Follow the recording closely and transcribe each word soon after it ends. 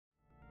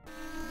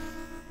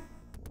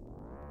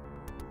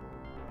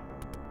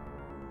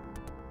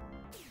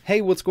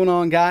Hey, what's going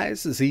on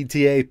guys? It's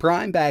ETA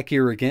Prime back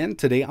here again.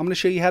 Today I'm going to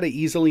show you how to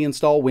easily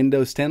install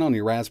Windows 10 on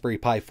your Raspberry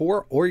Pi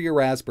 4 or your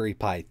Raspberry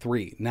Pi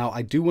 3. Now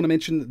I do want to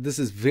mention that this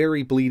is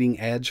very bleeding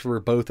edge for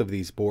both of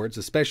these boards,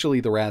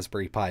 especially the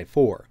Raspberry Pi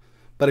 4.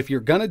 But if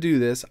you're going to do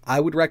this, I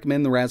would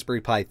recommend the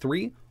Raspberry Pi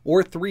 3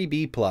 or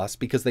 3B Plus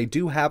because they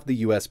do have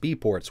the USB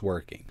ports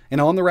working.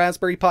 And on the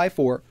Raspberry Pi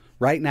 4,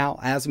 right now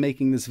as I'm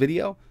making this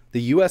video,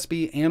 the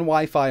USB and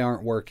Wi-Fi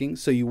aren't working,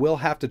 so you will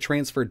have to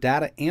transfer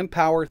data and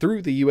power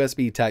through the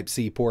USB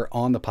Type-C port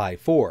on the Pi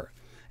 4.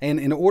 And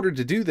in order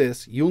to do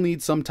this, you'll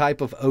need some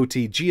type of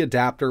OTG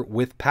adapter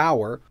with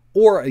power,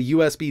 or a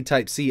USB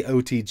Type-C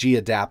OTG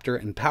adapter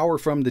and power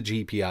from the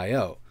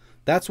GPIO.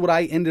 That's what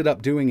I ended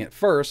up doing at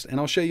first, and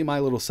I'll show you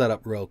my little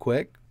setup real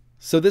quick.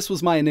 So this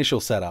was my initial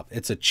setup.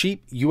 It's a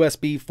cheap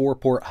USB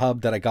 4-port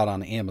hub that I got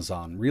on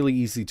Amazon, really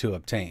easy to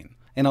obtain.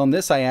 And on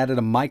this, I added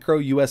a micro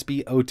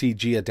USB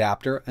OTG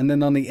adapter. And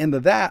then on the end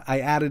of that, I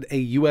added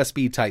a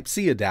USB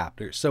Type-C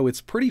adapter. So it's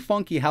pretty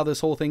funky how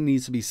this whole thing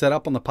needs to be set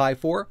up on the Pi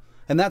 4.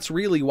 And that's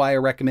really why I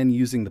recommend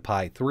using the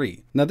Pi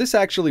 3. Now this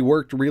actually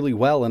worked really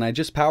well, and I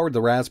just powered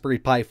the Raspberry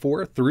Pi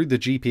 4 through the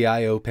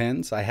GPIO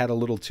pins. I had a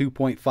little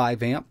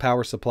 2.5 amp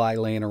power supply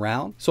laying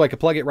around, so I could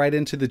plug it right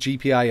into the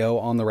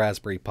GPIO on the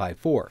Raspberry Pi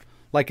 4.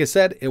 Like I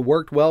said, it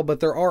worked well,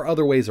 but there are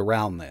other ways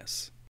around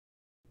this.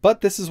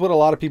 But this is what a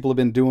lot of people have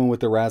been doing with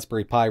their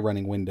Raspberry Pi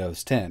running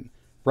Windows 10.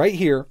 Right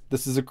here,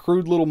 this is a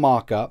crude little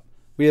mock-up.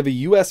 We have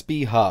a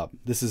USB hub.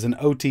 This is an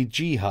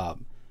OTG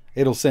hub.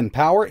 It'll send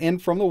power in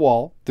from the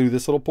wall through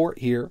this little port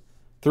here,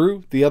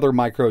 through the other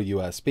micro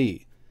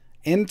USB.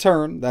 In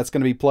turn, that's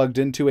going to be plugged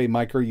into a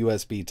micro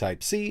USB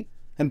Type-C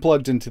and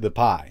plugged into the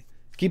Pi.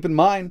 Keep in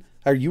mind,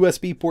 our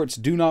USB ports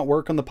do not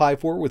work on the Pi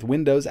 4 with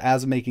Windows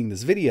as I'm making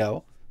this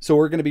video, so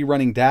we're going to be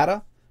running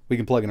data. We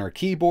can plug in our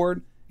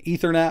keyboard,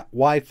 Ethernet,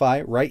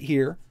 Wi-Fi right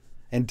here,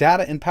 and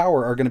data and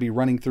power are going to be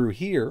running through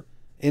here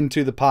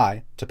into the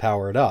Pi to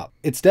power it up.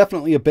 It's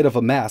definitely a bit of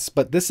a mess,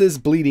 but this is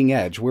bleeding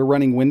edge. We're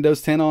running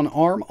Windows 10 on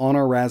ARM on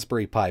our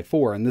Raspberry Pi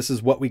 4, and this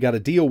is what we got to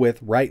deal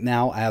with right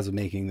now as I'm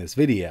making this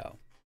video.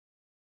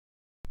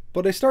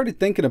 But I started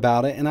thinking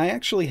about it, and I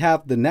actually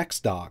have the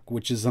Nexdock,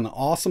 which is an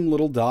awesome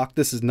little dock.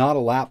 This is not a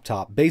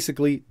laptop.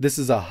 Basically, this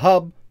is a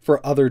hub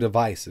for other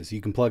devices.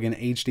 You can plug in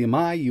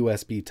HDMI,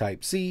 USB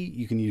Type-C,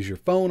 you can use your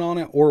phone on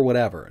it or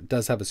whatever. It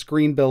does have a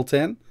screen built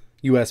in,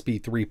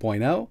 USB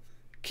 3.0,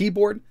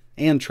 keyboard,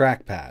 and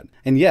trackpad.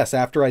 And yes,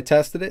 after I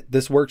tested it,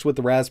 this works with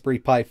the Raspberry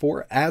Pi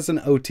 4 as an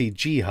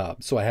OTG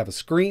hub. So I have a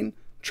screen,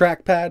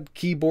 trackpad,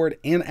 keyboard,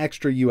 and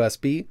extra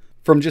USB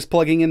from just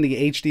plugging in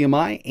the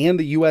HDMI and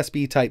the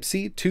USB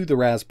Type-C to the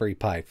Raspberry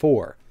Pi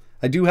 4.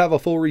 I do have a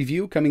full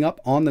review coming up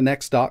on the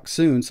Nexdock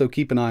soon, so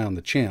keep an eye on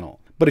the channel.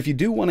 But if you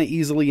do want to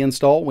easily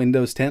install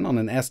Windows 10 on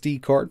an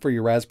SD card for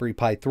your Raspberry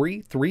Pi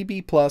 3,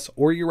 3B Plus,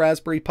 or your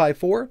Raspberry Pi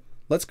 4,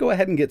 let's go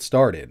ahead and get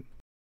started.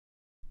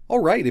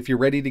 Alright, if you're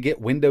ready to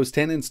get Windows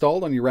 10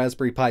 installed on your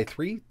Raspberry Pi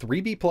 3,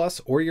 3B Plus,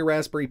 or your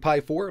Raspberry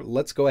Pi 4,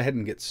 let's go ahead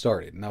and get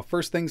started. Now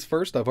first things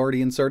first, I've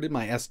already inserted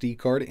my SD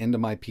card into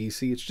my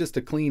PC. It's just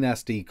a clean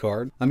SD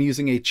card. I'm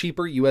using a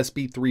cheaper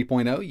USB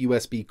 3.0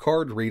 USB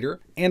card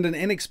reader and an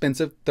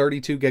inexpensive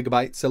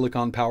 32GB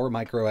Silicon Power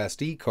micro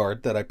SD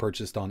card that I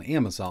purchased on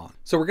Amazon.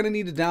 So we're going to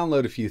need to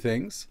download a few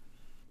things.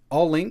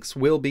 All links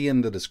will be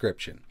in the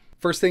description.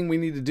 First thing we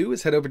need to do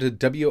is head over to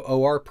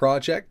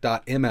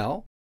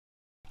worproject.ml.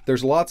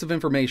 There's lots of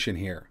information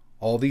here.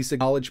 All these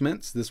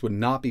acknowledgements, this would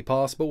not be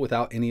possible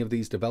without any of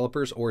these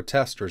developers or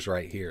testers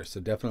right here.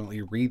 So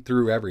definitely read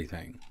through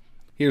everything.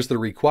 Here's the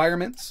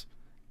requirements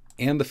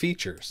and the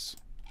features.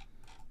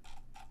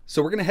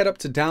 So we're going to head up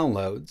to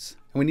downloads,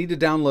 and we need to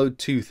download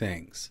two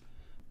things.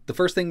 The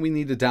first thing we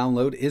need to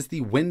download is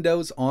the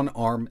Windows on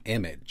ARM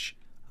image.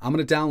 I'm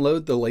going to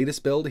download the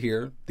latest build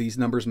here. These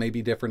numbers may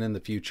be different in the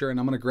future, and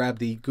I'm going to grab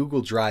the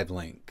Google Drive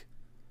link.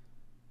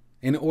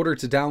 In order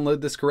to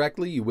download this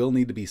correctly, you will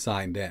need to be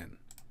signed in.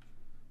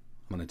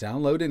 I'm going to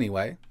download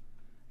anyway,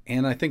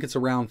 and I think it's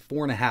around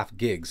 4.5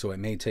 gigs, so it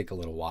may take a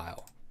little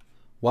while.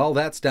 While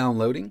that's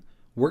downloading,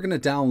 we're going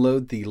to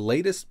download the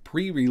latest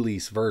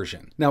pre-release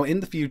version. Now in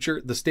the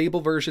future, the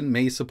stable version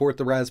may support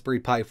the Raspberry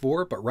Pi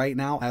 4, but right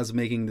now, as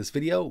making this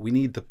video, we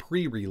need the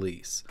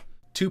pre-release.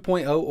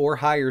 2.0 or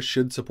higher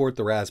should support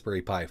the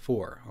Raspberry Pi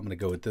 4. I'm going to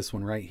go with this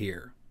one right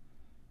here.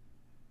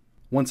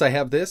 Once I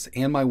have this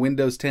and my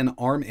Windows 10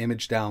 ARM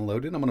image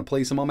downloaded, I'm going to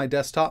place them on my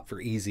desktop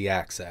for easy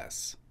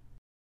access.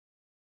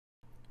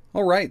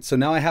 Alright, so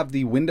now I have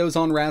the Windows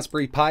on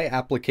Raspberry Pi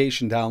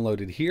application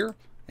downloaded here,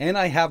 and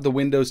I have the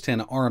Windows 10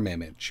 ARM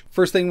image.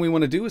 First thing we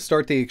want to do is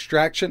start the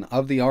extraction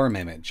of the ARM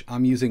image.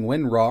 I'm using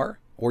WinRAR,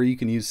 or you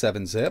can use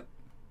 7-zip.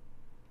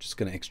 Just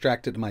going to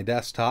extract it to my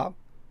desktop.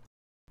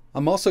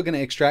 I'm also going to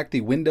extract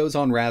the Windows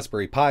on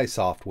Raspberry Pi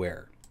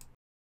software.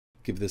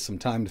 Give this some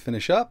time to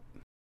finish up.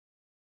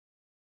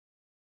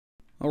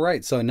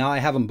 Alright, so now I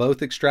have them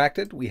both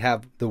extracted. We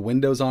have the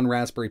Windows on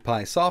Raspberry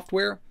Pi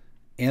software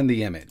and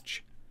the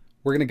image.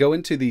 We're going to go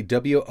into the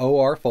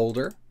WOR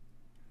folder,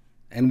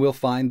 and we'll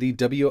find the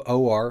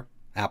WOR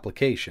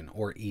application,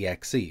 or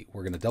EXE.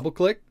 We're going to double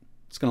click,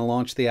 It's going to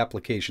launch the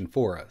application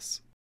for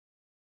us.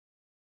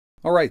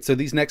 Alright, so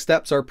these next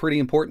steps are pretty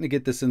important to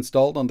get this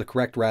installed on the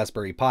correct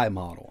Raspberry Pi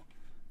model.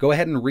 Go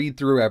ahead and read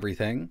through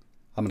everything.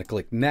 I'm going to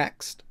click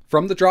Next.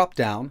 From the drop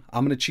down,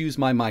 I'm going to choose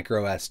my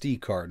micro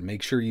SD card.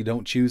 Make sure you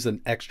don't choose an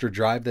extra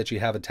drive that you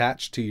have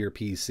attached to your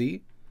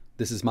PC.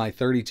 This is my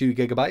 32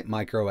 gigabyte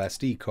micro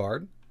SD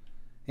card.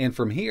 And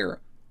from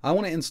here, I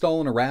want to install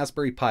on a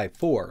Raspberry Pi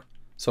 4.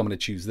 So I'm going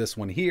to choose this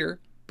one here.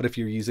 But if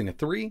you're using a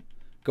 3,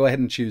 go ahead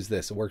and choose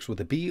this. It works with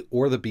the B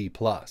or the B+.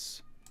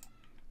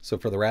 So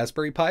for the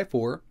Raspberry Pi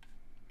 4,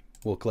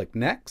 we'll click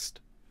Next.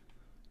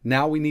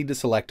 Now we need to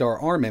select our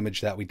ARM image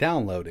that we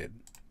downloaded.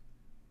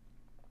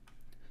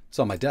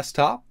 So on my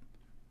desktop,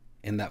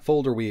 in that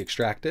folder we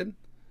extracted,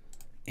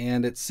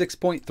 and it's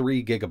 6.3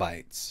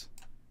 gigabytes,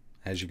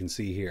 as you can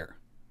see here.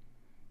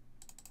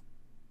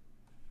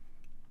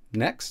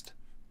 Next,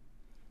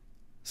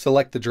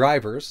 select the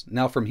drivers.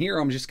 Now from here,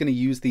 I'm just going to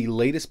use the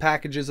latest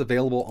packages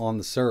available on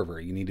the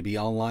server. You need to be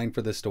online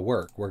for this to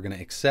work. We're going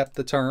to accept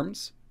the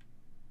terms,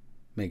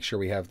 make sure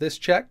we have this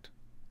checked,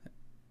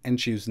 and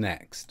choose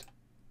Next.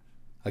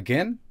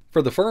 Again,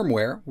 for the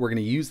firmware, we're going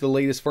to use the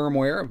latest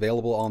firmware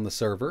available on the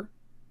server.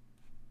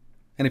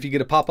 And if you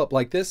get a pop-up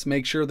like this,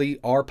 make sure the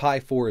Pi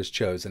 4 is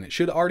chosen. It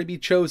should already be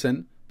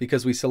chosen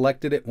because we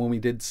selected it when we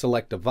did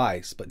select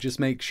device, but just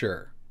make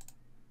sure.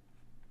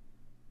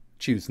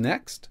 Choose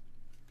Next.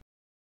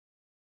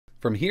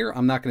 From here,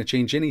 I'm not going to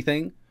change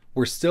anything.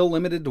 We're still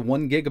limited to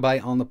 1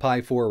 gigabyte on the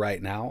Pi 4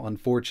 right now,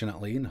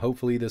 unfortunately, and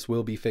hopefully this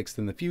will be fixed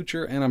in the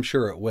future, and I'm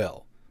sure it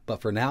will.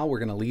 But for now, we're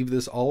going to leave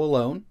this all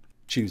alone.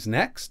 Choose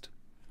Next.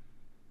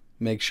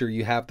 Make sure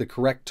you have the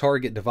correct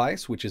target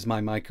device, which is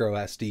my micro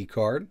SD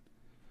card.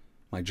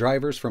 My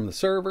drivers from the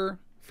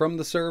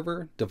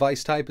server,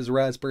 device type is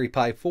Raspberry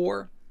Pi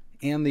 4,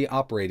 and the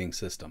operating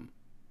system.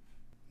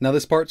 Now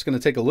this part's going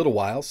to take a little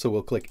while, so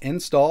we'll click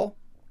Install,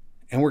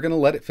 and we're going to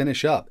let it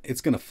finish up.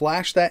 It's going to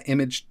flash that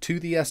image to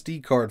the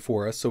SD card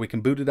for us so we can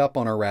boot it up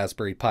on our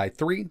Raspberry Pi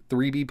 3,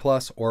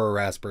 3B+, or a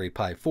Raspberry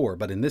Pi 4,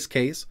 but in this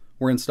case,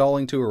 we're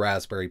installing to a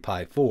Raspberry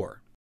Pi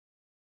 4.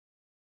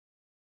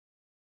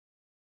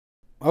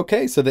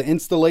 Okay, so the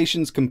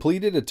installation's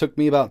completed. It took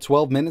me about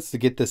 12 minutes to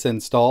get this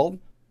installed.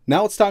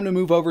 Now it's time to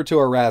move over to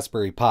our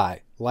Raspberry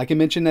Pi. Like I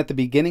mentioned at the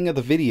beginning of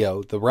the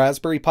video, the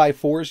Raspberry Pi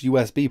 4's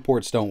USB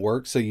ports don't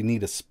work, so you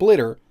need a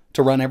splitter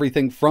to run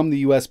everything from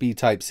the USB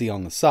Type-C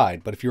on the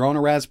side. But if you're on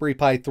a Raspberry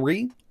Pi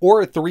 3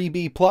 or a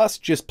 3B+,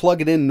 just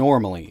plug it in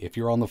normally. If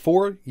you're on the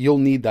 4, you'll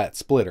need that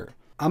splitter.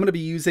 I'm going to be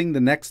using the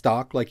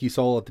Nexdock like you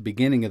saw at the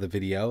beginning of the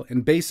video,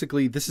 and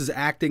basically this is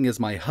acting as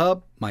my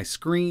hub, my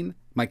screen,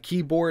 my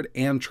keyboard,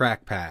 and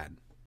trackpad.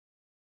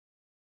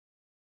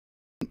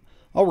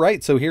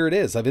 Alright, so here it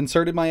is. I've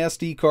inserted my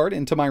SD card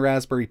into my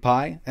Raspberry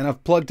Pi, and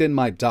I've plugged in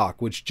my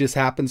dock, which just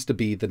happens to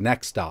be the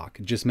Nexdock.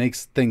 It just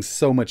makes things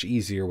so much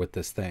easier with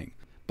this thing.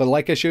 But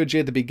like I showed you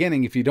at the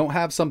beginning, if you don't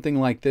have something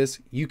like this,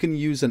 you can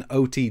use an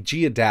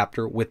OTG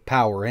adapter with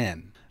power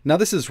in. Now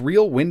this is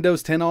real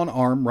Windows 10 on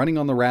ARM running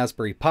on the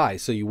Raspberry Pi,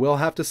 so you will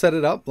have to set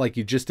it up like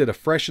you just did a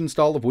fresh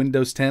install of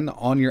Windows 10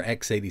 on your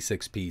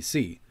x86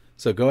 PC.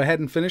 So go ahead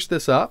and finish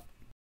this up.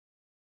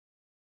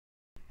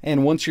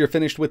 And once you're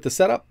finished with the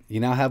setup, you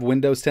now have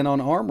Windows 10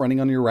 on ARM running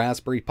on your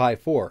Raspberry Pi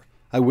 4.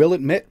 I will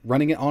admit,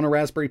 running it on a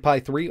Raspberry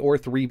Pi 3 or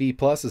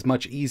 3B+ is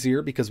much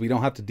easier because we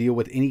don't have to deal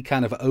with any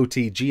kind of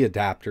OTG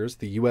adapters.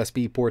 The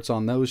USB ports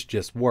on those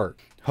just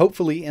work.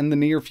 Hopefully, in the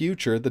near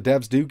future, the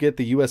devs do get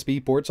the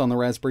USB ports on the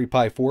Raspberry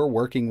Pi 4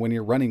 working when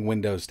you're running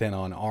Windows 10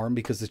 on ARM,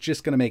 because it's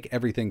just going to make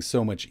everything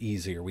so much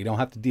easier. We don't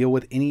have to deal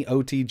with any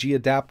OTG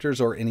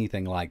adapters or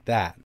anything like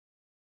that.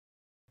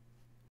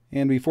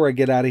 And before I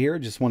get out of here, I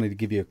just wanted to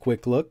give you a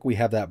quick look. We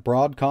have that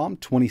Broadcom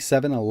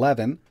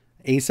 2711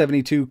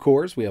 A72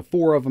 cores. We have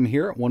 4 of them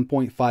here at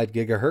 1.5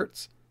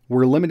 gigahertz.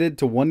 We're limited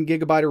to 1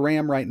 gigabyte of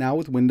RAM right now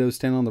with Windows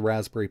 10 on the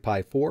Raspberry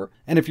Pi 4.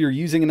 And if you're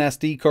using an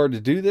SD card to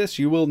do this,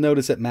 you will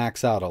notice it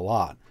max out a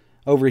lot.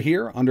 Over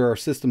here, under our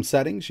system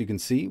settings, you can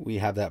see we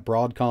have that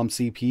Broadcom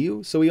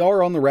CPU, so we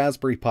are on the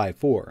Raspberry Pi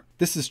 4.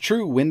 This is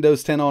true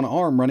Windows 10 on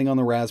ARM running on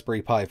the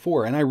Raspberry Pi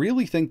 4, and I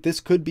really think this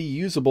could be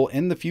usable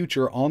in the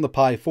future on the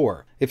Pi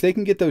 4. If they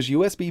can get those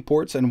USB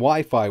ports and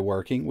Wi-Fi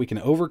working, we can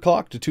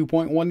overclock to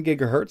 2.1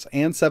 gigahertz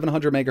and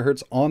 700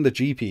 megahertz on the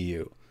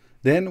GPU.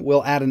 Then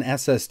we'll add an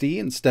SSD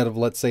instead of,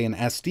 let's say, an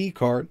SD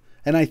card,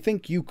 and I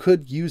think you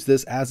could use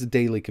this as a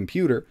daily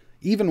computer,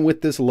 even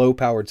with this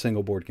low-powered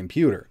single-board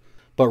computer.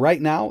 But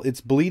right now, it's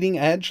bleeding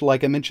edge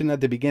like I mentioned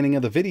at the beginning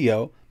of the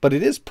video, but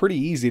it is pretty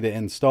easy to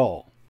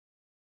install.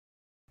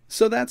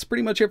 So that's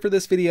pretty much it for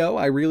this video.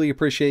 I really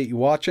appreciate you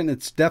watching.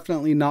 It's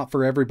definitely not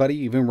for everybody,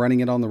 even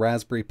running it on the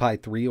Raspberry Pi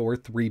 3 or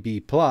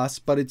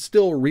 3B+, but it's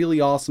still really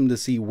awesome to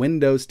see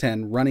Windows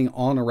 10 running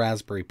on a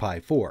Raspberry Pi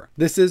 4.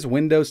 This is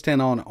Windows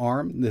 10 on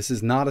ARM. This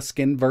is not a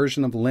skinned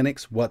version of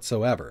Linux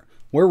whatsoever.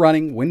 We're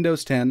running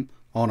Windows 10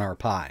 on our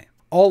Pi.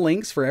 All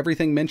links for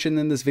everything mentioned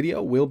in this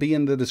video will be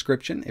in the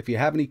description. If you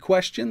have any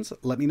questions,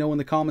 let me know in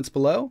the comments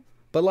below.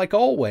 But like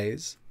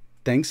always,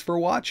 thanks for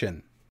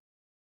watching.